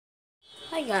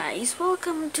Hi guys,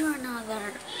 welcome to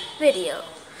another video.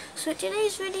 So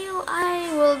today's video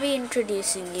I will be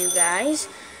introducing you guys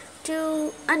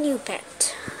to a new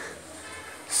pet.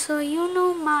 So you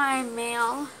know my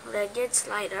male red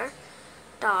slider,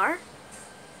 Tar.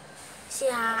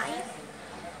 Say hi.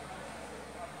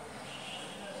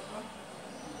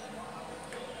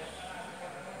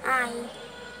 Hi.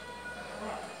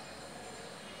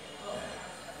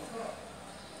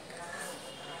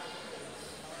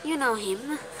 You know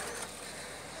him.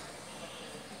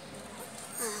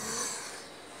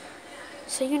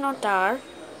 So you know Tar.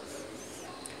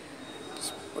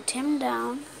 Just put him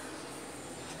down.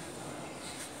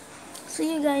 So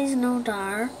you guys know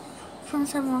Tar from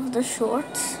some of the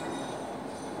shorts.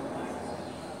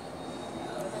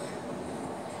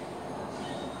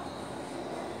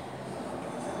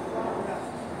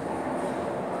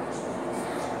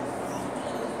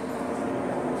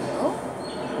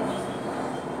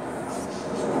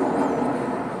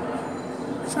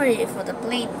 Sorry for the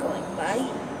plane going by.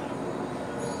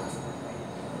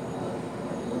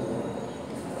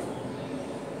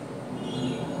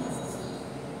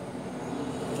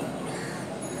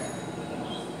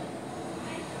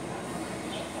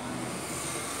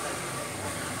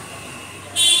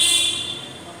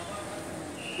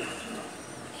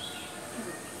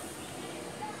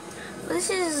 This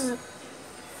is,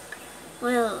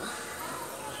 well,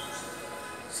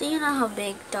 so you know how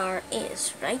big Tar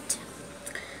is, right?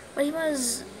 But he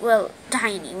was, well,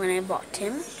 tiny when I bought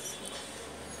him.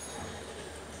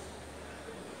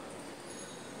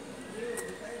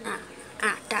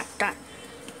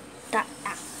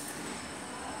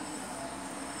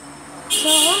 So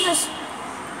we'll just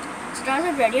start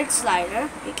a red slider.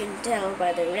 You can tell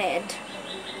by the red.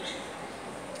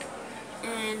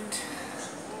 And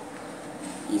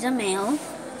he's a male.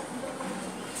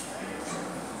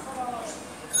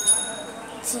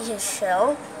 See his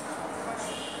shell.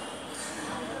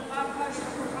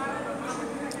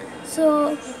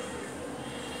 So,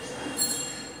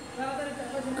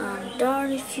 Tar,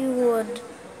 if you would,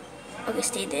 okay,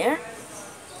 stay there.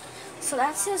 So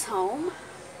that's his home.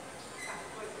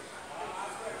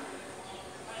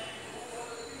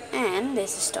 And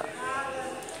this is Tar.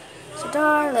 So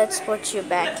Tar, let's put you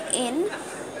back in.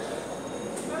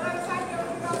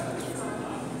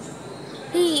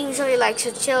 He usually likes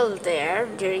to chill there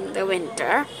during the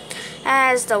winter,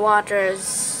 as the water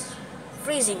is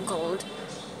freezing cold.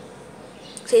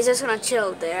 So he's just gonna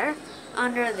chill there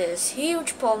under this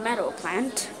huge palmetto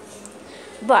plant.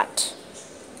 But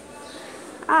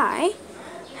I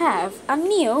have a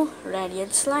new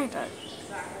radiant slider.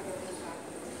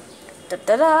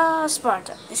 Ta-da-da!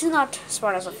 Sparta. This is not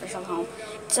Sparta's official home.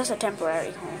 It's just a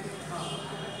temporary home.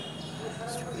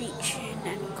 Let's reach in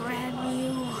and grab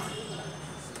you.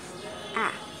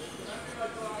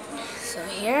 So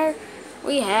here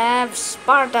we have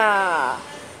Sparta.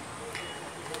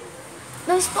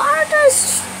 The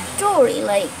Sparta's story,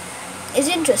 is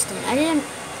interesting. I didn't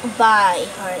buy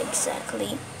her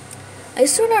exactly. I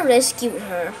sort of rescued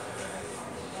her.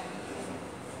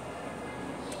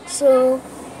 So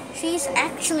she's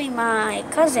actually my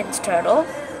cousin's turtle,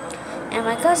 and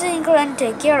my cousin couldn't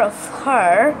take care of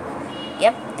her.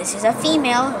 Yep, this is a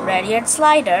female red-eared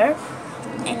slider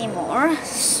anymore.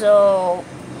 So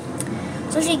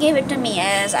she gave it to me,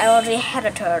 as I already had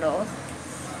a turtle.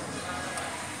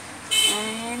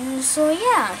 And so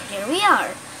yeah, here we are.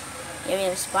 Here we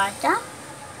have Sparta.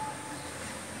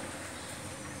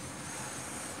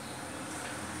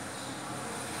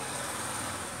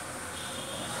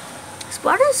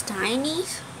 Sparta's tiny.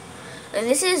 And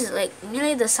this is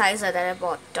nearly the size that I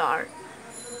bought Tar.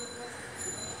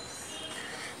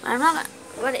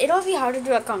 But it'll be hard to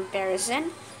do a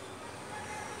comparison.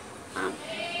 I'm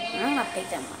not gonna pick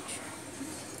that much.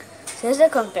 So here's the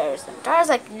comparison. Tar is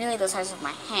nearly the size of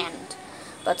my hand,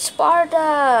 but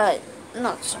Sparta,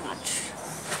 not so much.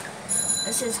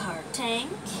 This is her tank.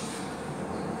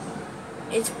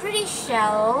 It's pretty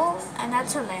shallow, and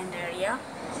that's her land area.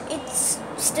 It's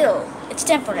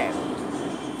temporary.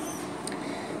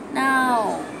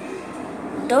 Now,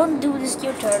 don't do this to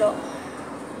your turtle.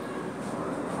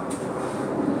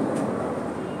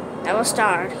 That was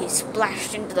Tar. He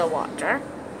splashed into the water.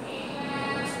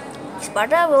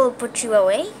 Sparta will put you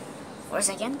away for a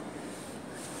second.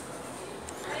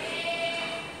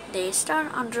 They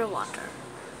start underwater.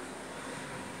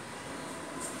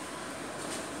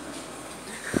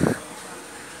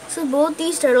 So both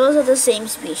these turtles are the same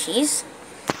species.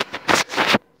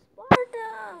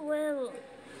 Sparta, well,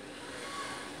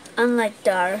 unlike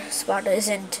Tar, Sparta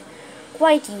isn't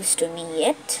quite used to me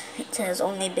yet. It has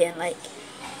only been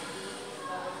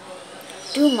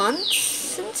 2 months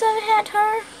since I've had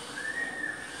her.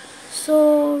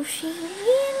 So she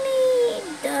really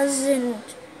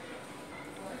doesn't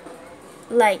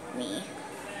like me.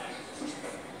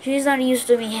 She's not used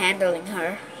to me handling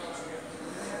her.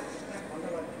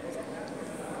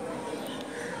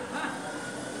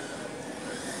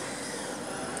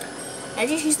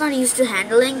 Actually, she's not used to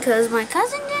handling because my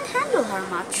cousin didn't handle her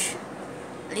much.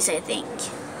 At least I think.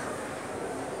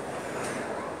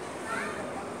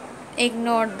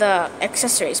 Ignore the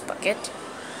accessories bucket.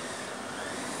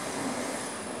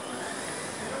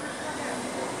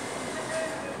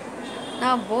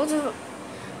 Now both of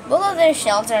their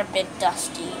shells are a bit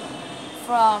dusty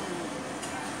from,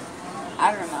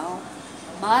 I don't know,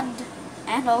 mud,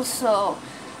 and also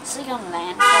sitting on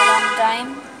land for a long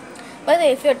time. By the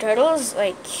way, if your turtles,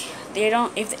 like, if they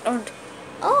don't,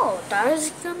 oh,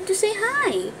 Tara's come to say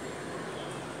hi.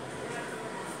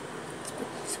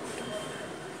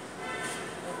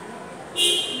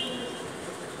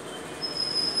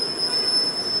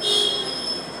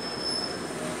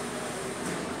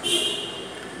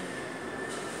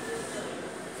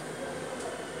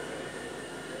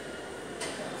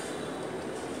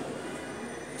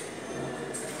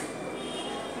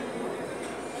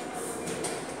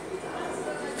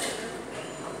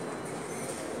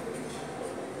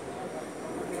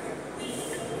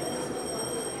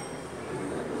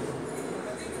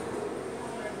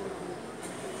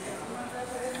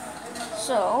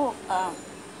 So,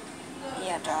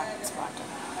 yeah, Dar and Sparta.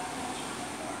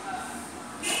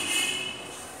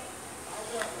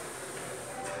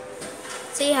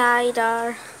 Say hi,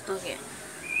 Dar. Okay.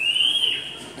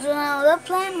 So now the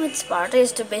plan with Sparta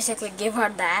is to basically give her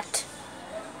that.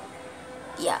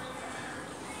 Yeah.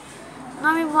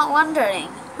 Now I'm wondering,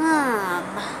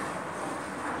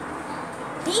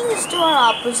 these two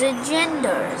are opposite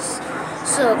genders.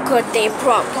 So could they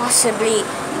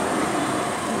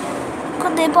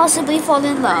possibly fall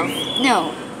in love?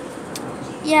 No.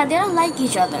 Yeah, they don't like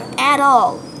each other at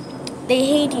all. They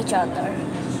hate each other.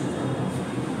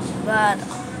 But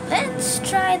let's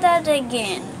try that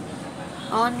again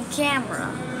on camera.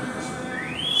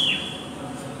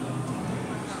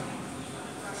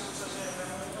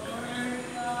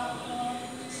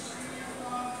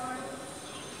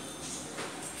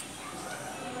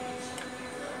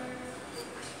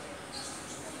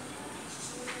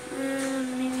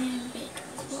 Maybe a bit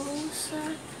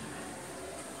closer.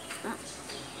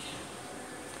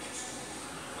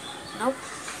 Nope.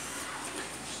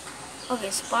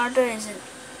 Okay, Sparta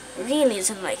really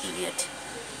isn't liking it.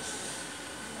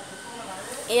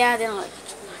 Yeah, they don't like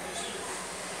it.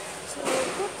 So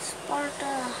put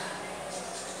Sparta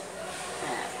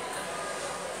back.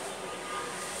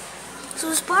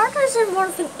 So Sparta is more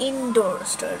of an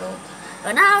indoors turtle,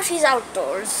 but now she's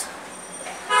outdoors.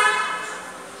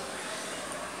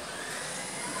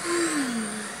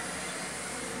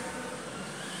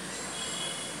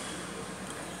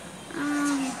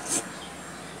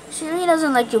 She really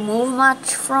doesn't like to move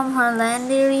much from her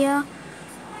land area.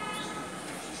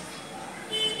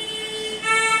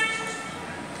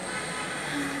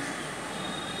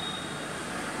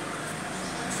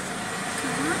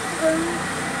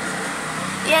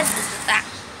 Yes, this is that.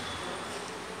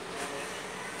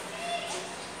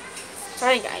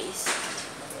 Sorry, guys.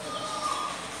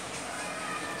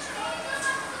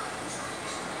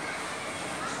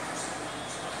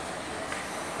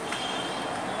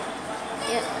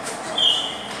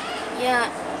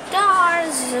 Yeah,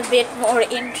 Tars is a bit more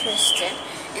interested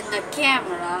in the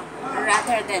camera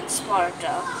rather than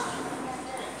Sparta.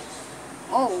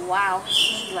 Oh wow,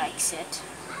 he likes it.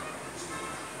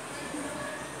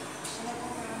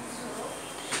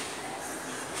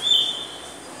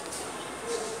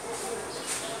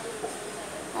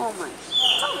 Oh my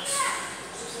gosh.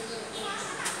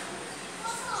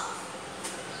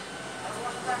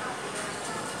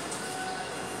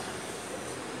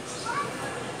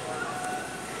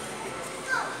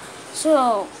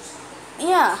 So,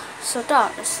 yeah, so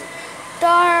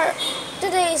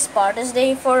today is Sparta's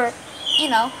day for,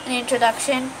 an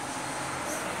introduction.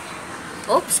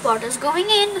 Oops, Sparta's going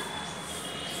in.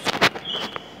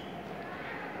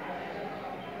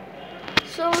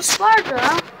 So,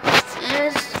 Sparta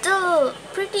is still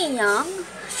pretty young.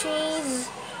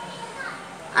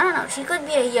 I don't know, she could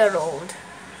be a year old.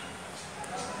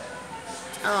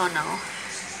 Oh no.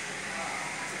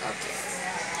 Okay.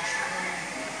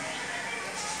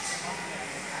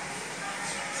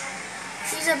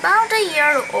 She's about a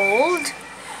year old.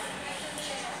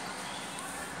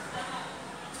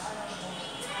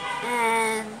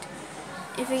 And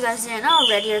if you guys didn't know,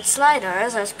 red-eared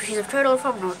sliders are a species of turtle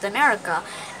from North America.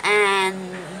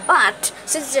 But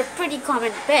since they're pretty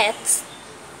common pets,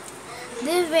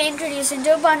 they've been introduced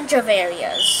into a bunch of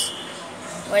areas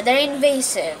where they're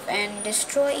invasive and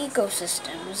destroy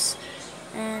ecosystems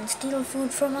and steal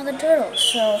food from other turtles.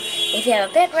 So if you have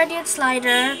a pet red-eared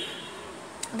slider,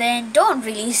 then don't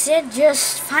release it,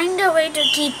 just find a way to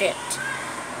keep it.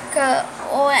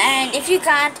 And if you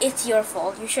can't, it's your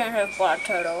fault. You shouldn't have bought a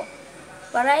turtle.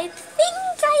 But I think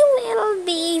I will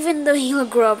be, even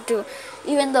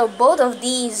though both of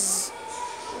these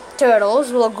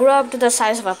turtles will grow up to the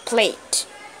size of a plate.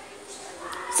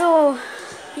 So,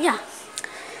 yeah.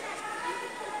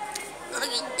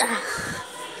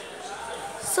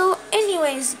 So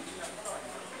anyways,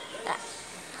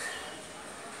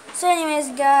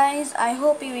 guys, I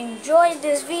hope you enjoyed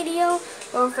this video.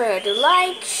 Don't forget to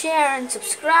like, share, and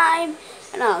subscribe.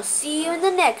 And I'll see you in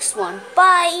the next one.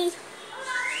 Bye!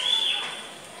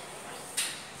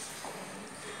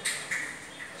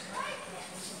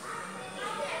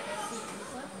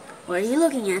 What are you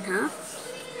looking at, huh?